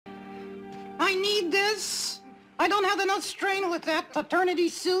I need this. I don't have enough strain with that paternity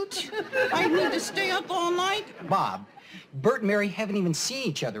suit. I need to stay up all night. Bob, Burt and Mary haven't even seen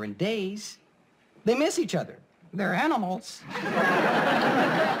each other in days. They miss each other. They're animals.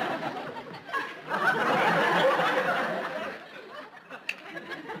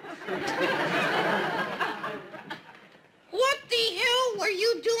 What the hell were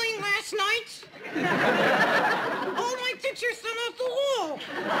you doing last night? All my pictures fell off the wall.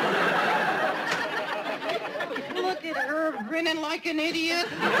 Look at her grinning like an idiot.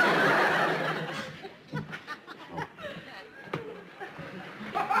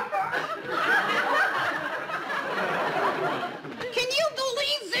 Can you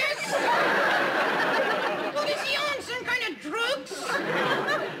believe this? What is he on, some kind of drugs?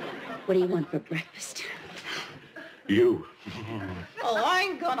 What do you want for breakfast? You. Oh,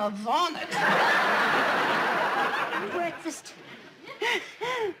 I'm gonna vomit. Breakfast.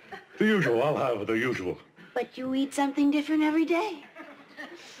 The usual. I'll have the usual. But you eat something different every day.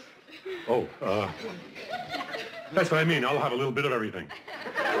 Oh, that's what I mean. I'll have a little bit of everything.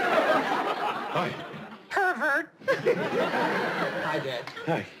 Hi. Pervert. Hi, Dad.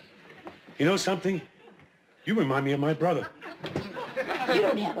 Hi. You know something? You remind me of my brother. You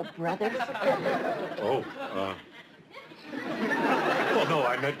don't have a brother. Oh, well, no,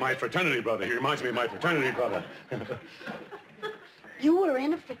 I meant my fraternity brother. He reminds me of my fraternity brother. You were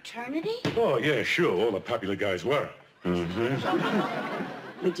in a fraternity? Oh, yeah, sure. All the popular guys were.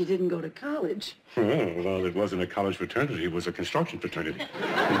 But you didn't go to college. Well, it wasn't a college fraternity. It was a construction fraternity.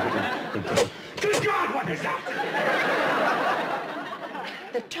 Good God, what is that?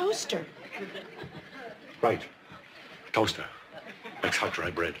 The toaster. Right. Toaster. Makes hot, dry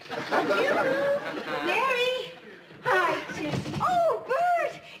bread. Mary! Hi, Jessie. Oh,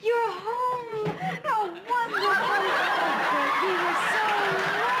 Burt! You're home! How wonderful! We were so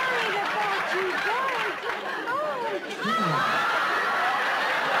worried about you going.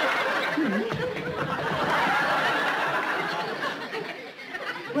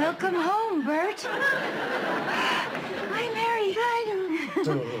 Welcome home, Burt. Hi, Mary. Hi.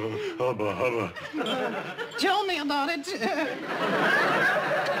 Hubba, hubba. Tell me about it.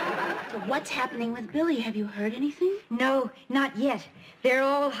 What's happening with Billy? Have you heard anything? No, not yet. They're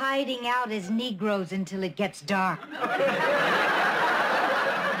all hiding out as Negroes until it gets dark.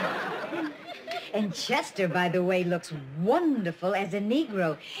 And Chester, by the way, looks wonderful as a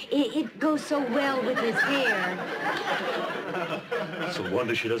Negro. It goes so well with his hair. It's a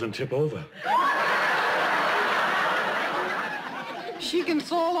wonder she doesn't tip over. She can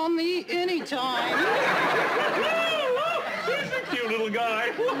fall on me anytime. He's a cute little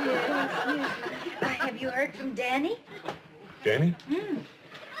guy. Have you heard from Danny? Danny?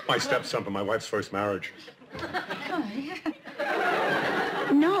 My stepson from my wife's first marriage.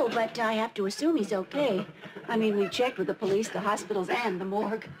 No, but I have to assume he's okay. I mean, we checked with the police, the hospitals, and the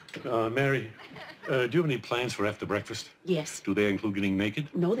morgue. Mary, do you have any plans for after breakfast? Yes. Do they include getting naked?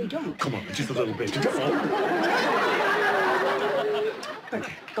 No, they don't. Come on, just a little bit. Come on.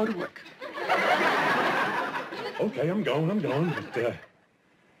 Go to work. Okay, I'm going, but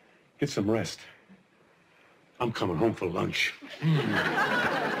get some rest. I'm coming home for lunch.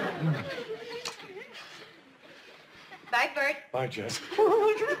 Bye, Burt. Bye, Jess.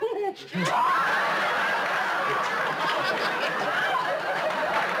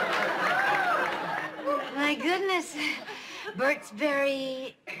 My goodness. Bert's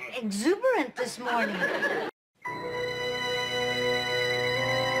very exuberant this morning.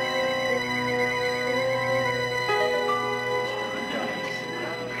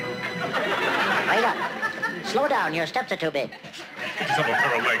 Wait up. Slow down. Your steps are too big. Get yourself a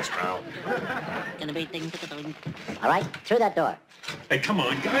pair of legs, pal. All right, through that door. Hey, come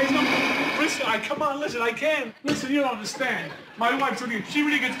on, guys. Listen, come on, listen, I can. Listen, you don't understand. My wife's really, she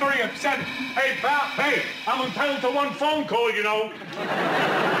really gets very upset. Hey, pal, hey, I'm entitled to one phone call, you know.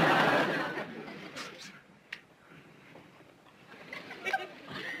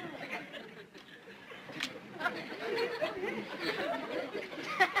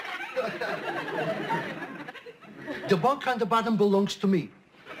 The bunk on the bottom belongs to me.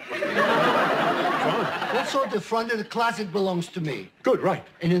 Also, the front of the closet belongs to me. Good, right.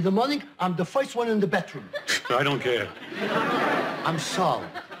 And in the morning, I'm the first one in the bedroom. I don't care. I'm Saul.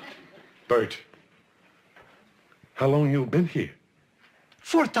 Burt, how long you been here?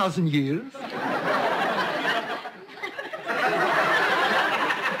 4,000 years.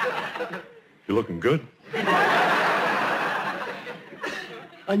 You're looking good.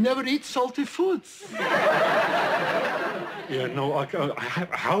 I never eat salty foods. Yeah, no,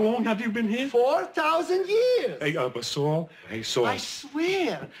 how long have you been here? 4,000 years. Hey, Saul. Hey, Saul. I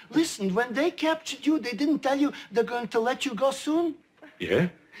swear. Listen, when they captured you, they didn't tell you they're going to let you go soon? Yeah?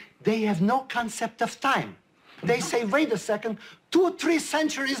 They have no concept of time. They say, wait a second, 2, 3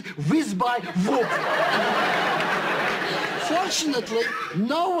 centuries whiz by, whoop. Fortunately,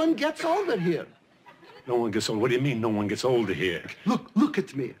 no one gets older here. No one gets older? What do you mean no one gets older here? Look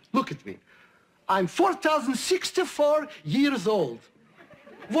at me. Look at me. I'm 4,064 years old.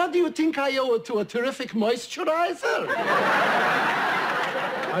 What do you think I owe to a terrific moisturizer?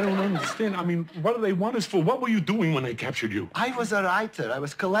 I don't understand. I mean, what do they want us for? What were you doing when they captured you? I was a writer. I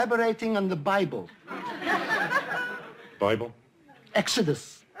was collaborating on the Bible. Bible?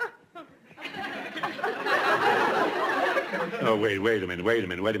 Exodus. Oh, wait a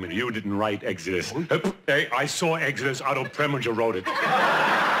minute. You didn't write Exodus. Hey, I saw Exodus. Otto Preminger wrote it.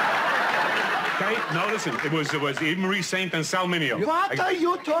 Okay, now listen, it was Eve Marie Saint and Salminio. What are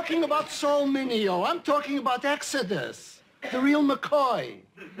you talking about, Salminio? I'm talking about Exodus. The real McCoy.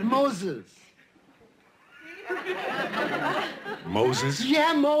 Moses. Moses?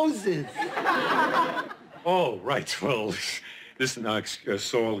 Yeah, Moses. Oh, right. Well, listen,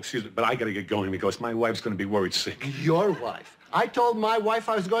 Saul, excuse me, but I gotta get going because my wife's gonna be worried sick. Your wife? I told my wife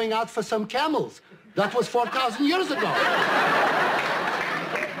I was going out for some camels. That was 4,000 years ago.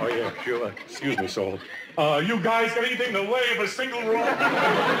 Oh, yeah, sure. Excuse me, Saul. You guys got anything in the way of a single room?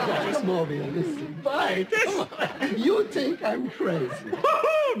 Come over here, listen. Bye. You think I'm crazy.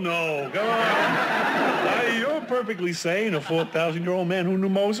 Oh, no, come on. You're perfectly sane, a 4,000-year-old man who knew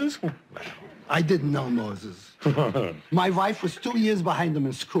Moses. I didn't know Moses. My wife was 2 years behind him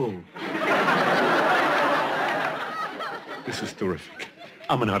in school. This is terrific.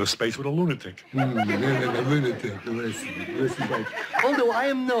 I'm in outer space with a lunatic. Lunatic. Listen, right. Although I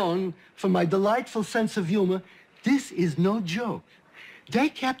am known for my delightful sense of humor, this is no joke. They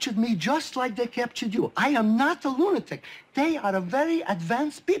captured me just like they captured you. I am not a lunatic. They are a very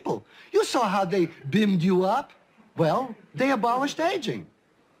advanced people. You saw how they beamed you up. Well, they abolished aging.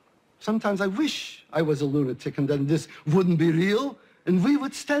 Sometimes I wish I was a lunatic and then this wouldn't be real and we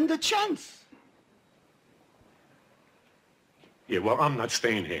would stand a chance. Yeah, well, I'm not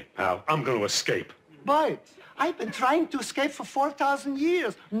staying here, pal. I'm going to escape. But I've been trying to escape for 4,000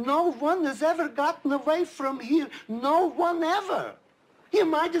 years. No one has ever gotten away from here. No one ever. You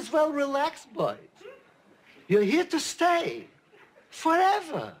might as well relax, Bud. You're here to stay.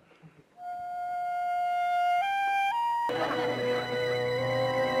 Forever.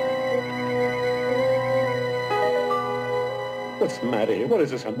 What's the matter here? What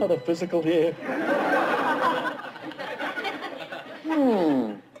is this, another physical here?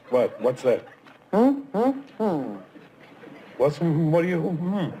 What's that? What do you,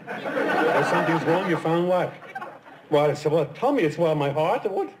 Well, something's wrong, you found what? What, tell me, it's my heart,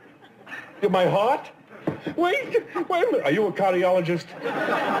 what? My heart? Wait a minute, are you a cardiologist?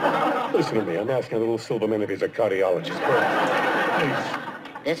 Listen to me, I'm asking a little Silverman if he's a cardiologist. Please.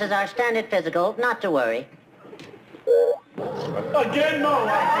 This is our standard physical, not to worry. Again, no.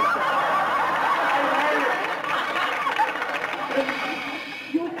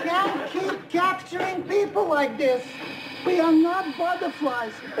 You can't keep capturing people like this. We are not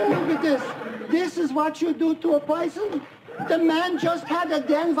butterflies. Look at this. This is what you do to a person? The man just had a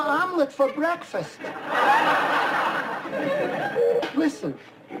Denver omelet for breakfast. Listen,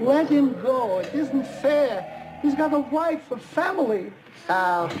 let him go. It isn't fair. He's got a wife, a family.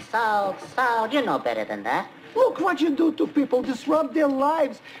 Sal, you know better than that. Look what you do to people. Disrupt their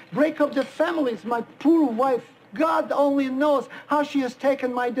lives. Break up their families. My poor wife. God only knows how she has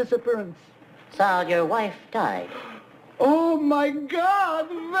taken my disappearance. Sal, your wife died. Oh, my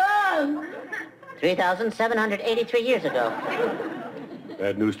God, man! 3,783 years ago.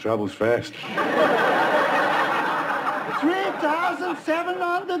 Bad news travels fast.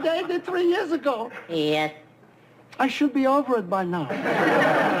 3,783 years ago. Yes. I should be over it by now.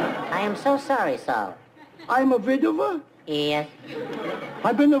 I am so sorry, Sal. I'm a widower? Yes.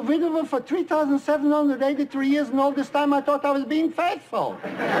 I've been a widower for 3,783 years, and all this time I thought I was being faithful.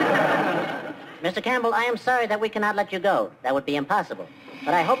 Mr. Campbell, I am sorry that we cannot let you go. That would be impossible.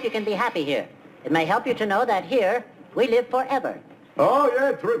 But I hope you can be happy here. It may help you to know that here, we live forever. Oh,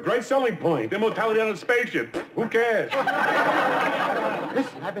 yeah, great selling point. Immortality on a spaceship. Who cares?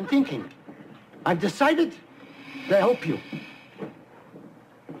 Listen, I've been thinking. I've decided to help you.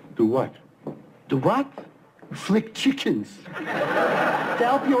 Do what? Do what? Flick chickens. To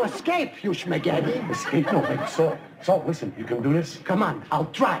help you escape, you schmagaggy. Escape? No, wait, Saul, listen, you can do this? Come on, I'll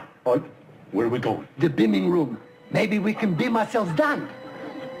try. Oh, where are we going? The beaming room. Maybe we can beam ourselves down.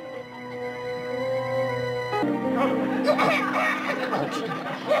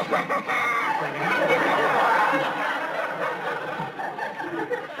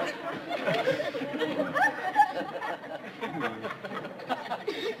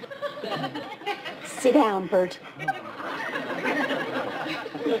 Sit down, Burt.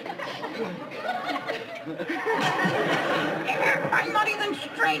 I'm not even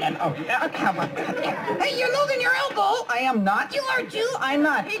straining. Oh, yeah, come on. Hey, you're losing your elbow. I am not. You are too. I'm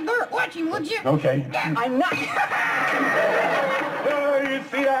not. Hey, Burt, watch him, would you? Okay. I'm not. Oh, you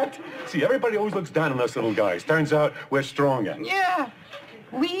see that? See, everybody always looks down on us little guys. Turns out we're stronger. Yeah.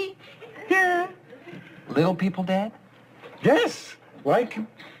 We? Yeah. Little people, Dad? Yes. Like...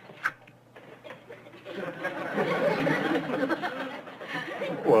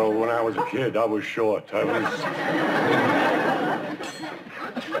 Well, when I was a kid, I was short. I was...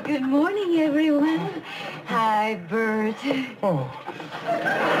 Good morning, everyone. Hi, Burt. Oh.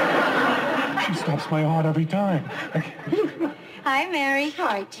 She stops my heart every time. Hi, Mary.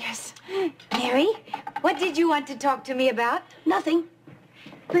 Hi, Jess. Mary, what did you want to talk to me about? Nothing.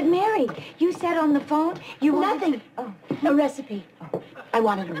 But, Mary, you said on the phone you wanted... Nothing. Oh, A recipe. I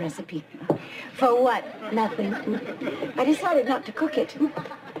wanted a recipe. for what? Nothing. I decided not to cook it.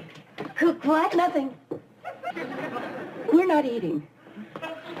 Cook what? Nothing. We're not eating.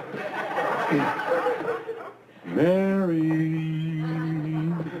 Mary.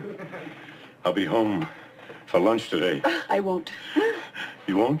 I'll be home for lunch today. I won't.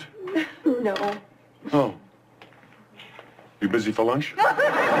 You won't? No. Oh. You busy for lunch?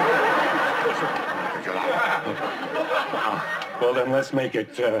 Well, then let's make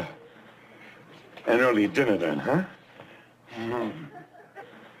it an early dinner then, huh?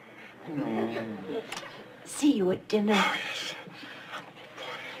 See you at dinner.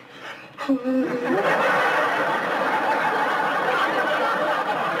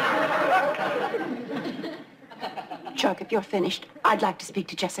 Chuck, if you're finished, I'd like to speak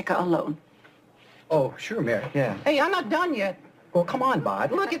to Jessica alone. Oh, sure, Mary. Yeah. Hey, I'm not done yet. Well, come on,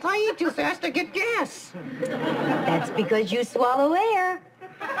 Bod. Look, if I eat too fast, I get gas. That's because you swallow air.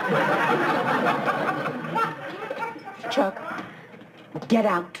 Chuck, get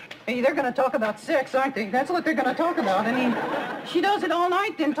out. Hey, they're going to talk about sex, aren't they? That's what they're going to talk about. I mean, she does it all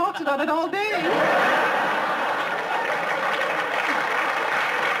night, then talks about it all day.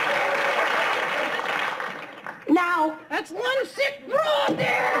 Now! That's one sick broad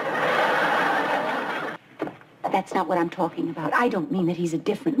there! That's not what I'm talking about. I don't mean that he's a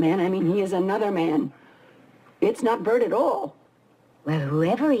different man. I mean he is another man. It's not Burt at all. Well,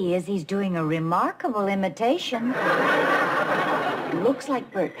 whoever he is, he's doing a remarkable imitation. Looks like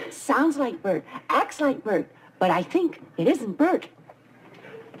Burt, sounds like Burt, acts like Burt, but I think it isn't Burt.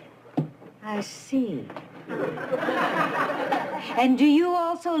 I see. And do you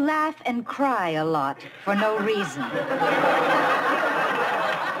also laugh and cry a lot for no reason?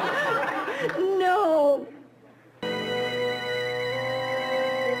 No.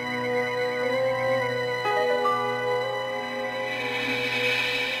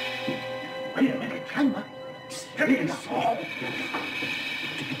 Wait a minute, Emma. Do you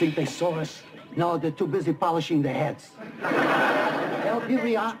think they saw us? No, they're too busy polishing their heads. Well, here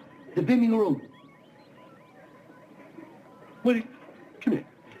we are, the beaming room. Woody, come here.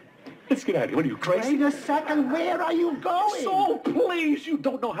 Let's get out of here. What are you, crazy? Wait a second, where are you going? So, please, you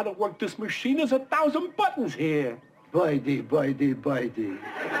don't know how to work this machine. There's 1,000 buttons here. Buddy. I've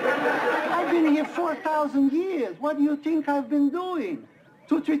been here 4,000 years. What do you think I've been doing?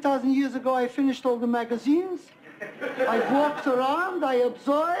 3,000 years ago, I finished all the magazines. I walked around, I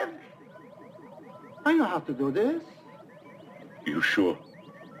observed. I know how to do this. You sure?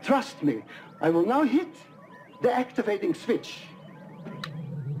 Trust me. I will now hit the activating switch.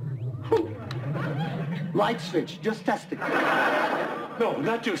 Light switch, just test it. No,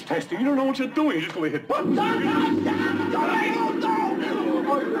 not just testing. You don't know what you're doing. You're just going to hit buttons.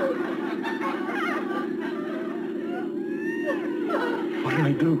 What did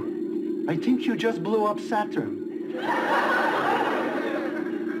I do? I think you just blew up Saturn.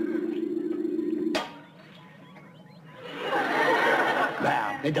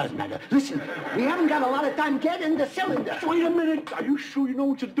 Well, it doesn't matter. Listen, we haven't got a lot of time. Get in the cylinder. Wait a minute. Are you sure you know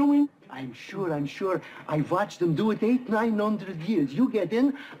what you're doing? I'm sure. I've watched them do it 800-900 years. You get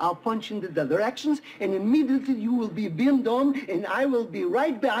in, I'll punch into the directions, and immediately you will be beamed on, and I will be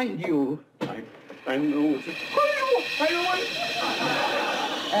right behind you. I know.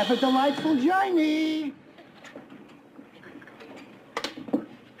 Have a delightful journey.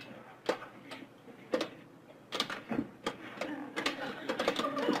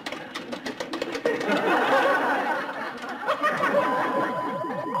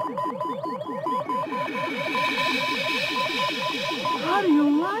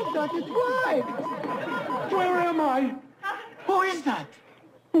 It's right. Where am I? Who is that?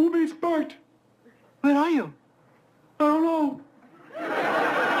 Who is Burt? Where are you? I don't know.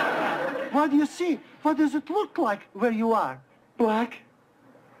 What do you see? What does it look like where you are? Black.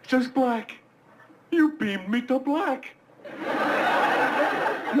 Just black. You beamed me to black.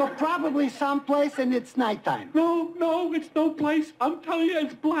 You're probably someplace and it's nighttime. No, it's no place. I'm telling you,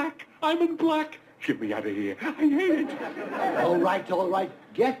 it's black. I'm in black. Get me out of here. I hate it. All right.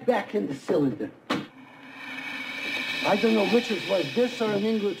 Get back in the cylinder. I don't know which was this or an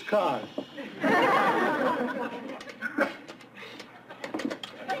Ingrid's car.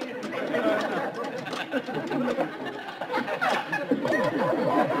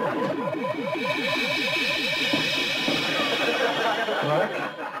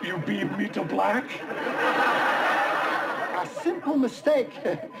 Black? You beamed me to black? A simple mistake.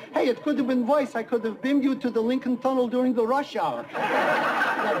 Hey, it could have been voice. I could have beamed you to the Lincoln Tunnel during the rush hour.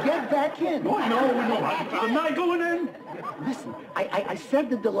 Now get back in. No, I'm not going in. Listen, I said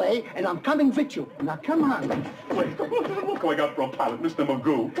the delay, and I'm coming with you. Now, come on. Wait, look who I got for a pilot, Mr.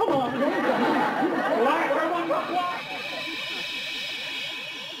 Magoo. Come on, Black, I want the black.